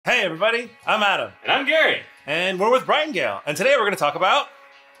Hey everybody, I'm Adam. And I'm Gary. And we're with Brightengale. And today we're going to talk about...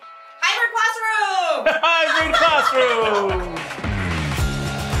 Hybrid classroom! Hybrid classroom!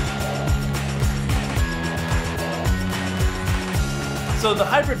 So the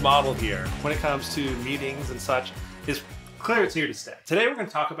hybrid model here, when it comes to meetings and such, is clear it's here to stay. Today we're going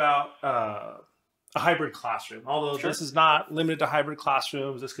to talk about a hybrid classroom. Although This is not limited to hybrid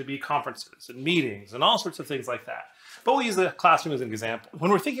classrooms. This could be conferences and meetings and all sorts of things like that. But we'll use the classroom as an example. When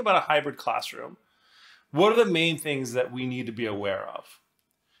we're thinking about a hybrid classroom, what are the main things that we need to be aware of?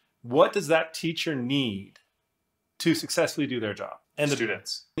 What does that teacher need to successfully do their job? And the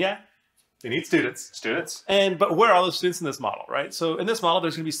students. Yeah, they need students. Students. But where are all those students in this model, right? So in this model,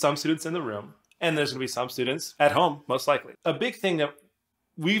 there's going to be some students in the room, and there's going to be some students at home, most likely. A big thing that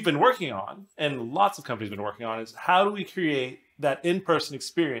we've been working on, and lots of companies have been working on, is how do we create that in-person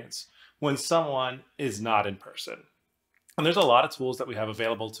experience when someone is not in person? And there's a lot of tools that we have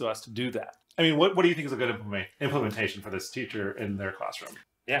available to us to do that. I mean, what do you think is a good implementation for this teacher in their classroom?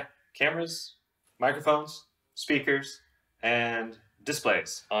 Yeah, cameras, microphones, speakers, and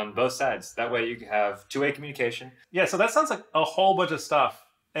displays on both sides. That way you can have two-way communication. Yeah, so that sounds like a whole bunch of stuff.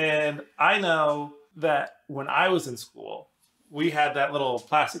 And I know that when I was in school, we had that little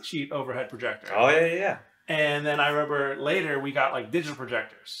plastic sheet overhead projector. Oh, yeah. And then I remember later we got like digital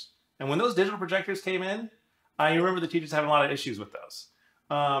projectors. And when those digital projectors came in, I remember the teachers having a lot of issues with those.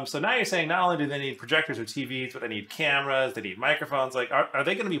 So now you're saying not only do they need projectors or TVs, but they need cameras, they need microphones. Like, are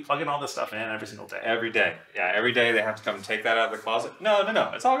they going to be plugging all this stuff in every single day? Every day. Yeah, every day they have to come and take that out of the closet. No.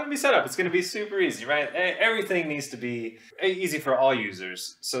 It's all going to be set up. It's going to be super easy, right? Everything needs to be easy for all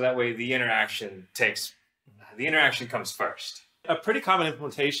users. So that way the interaction comes first. A pretty common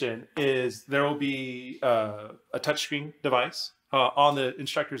implementation is there will be a touchscreen device on the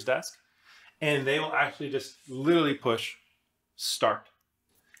instructor's desk. And they will actually just literally push start.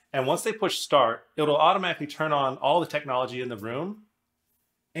 And once they push start, it'll automatically turn on all the technology in the room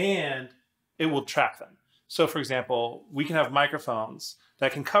and it will track them. So for example, we can have microphones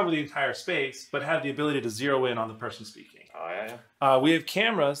that can cover the entire space, but have the ability to zero in on the person speaking. Oh, yeah. We have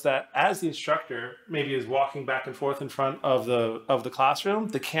cameras that as the instructor maybe is walking back and forth in front of the classroom,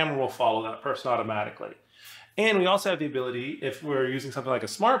 the camera will follow that person automatically. And we also have the ability, if we're using something like a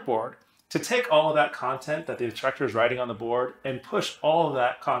smart board, to take all of that content that the instructor is writing on the board and push all of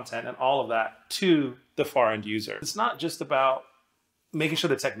that content and all of that to the far end user. It's not just about making sure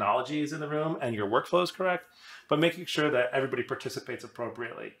the technology is in the room and your workflow is correct, but making sure that everybody participates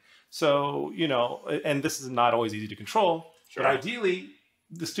appropriately. So, and this is not always easy to control, but ideally,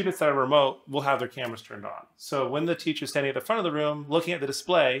 the students that are remote will have their cameras turned on. So when the teacher is standing at the front of the room, looking at the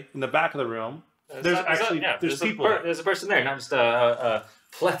display in the back of the room, there's people. There's a person there, not just a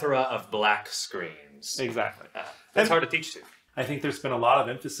plethora of black screens. Exactly. That's hard to teach to. I think there's been a lot of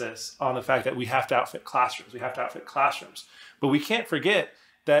emphasis on the fact that we have to outfit classrooms. But we can't forget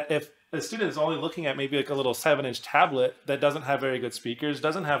that if a student is only looking at maybe like a little 7-inch tablet that doesn't have very good speakers,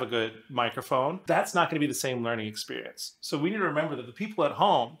 doesn't have a good microphone, that's not going to be the same learning experience. So we need to remember that the people at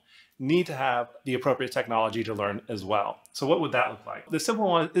home need to have the appropriate technology to learn as well. So what would that look like? The simple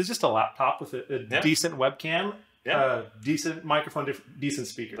one is just a laptop with a decent webcam, decent microphone, decent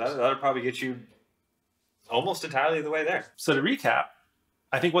speakers. That'll probably get you almost entirely the way there. So to recap,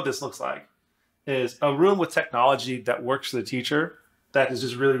 I think what this looks like is a room with technology that works for the teacher that is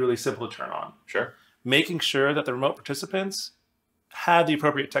just really, really simple to turn on. Sure. Making sure that the remote participants have the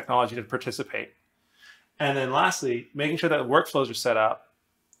appropriate technology to participate. And then lastly, making sure that the workflows are set up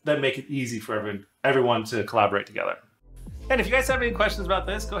that make it easy for everyone to collaborate together. And if you guys have any questions about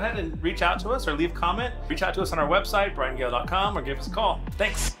this, go ahead and reach out to us or leave a comment. Reach out to us on our website, brightengale.com, or give us a call.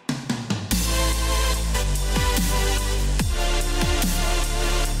 Thanks.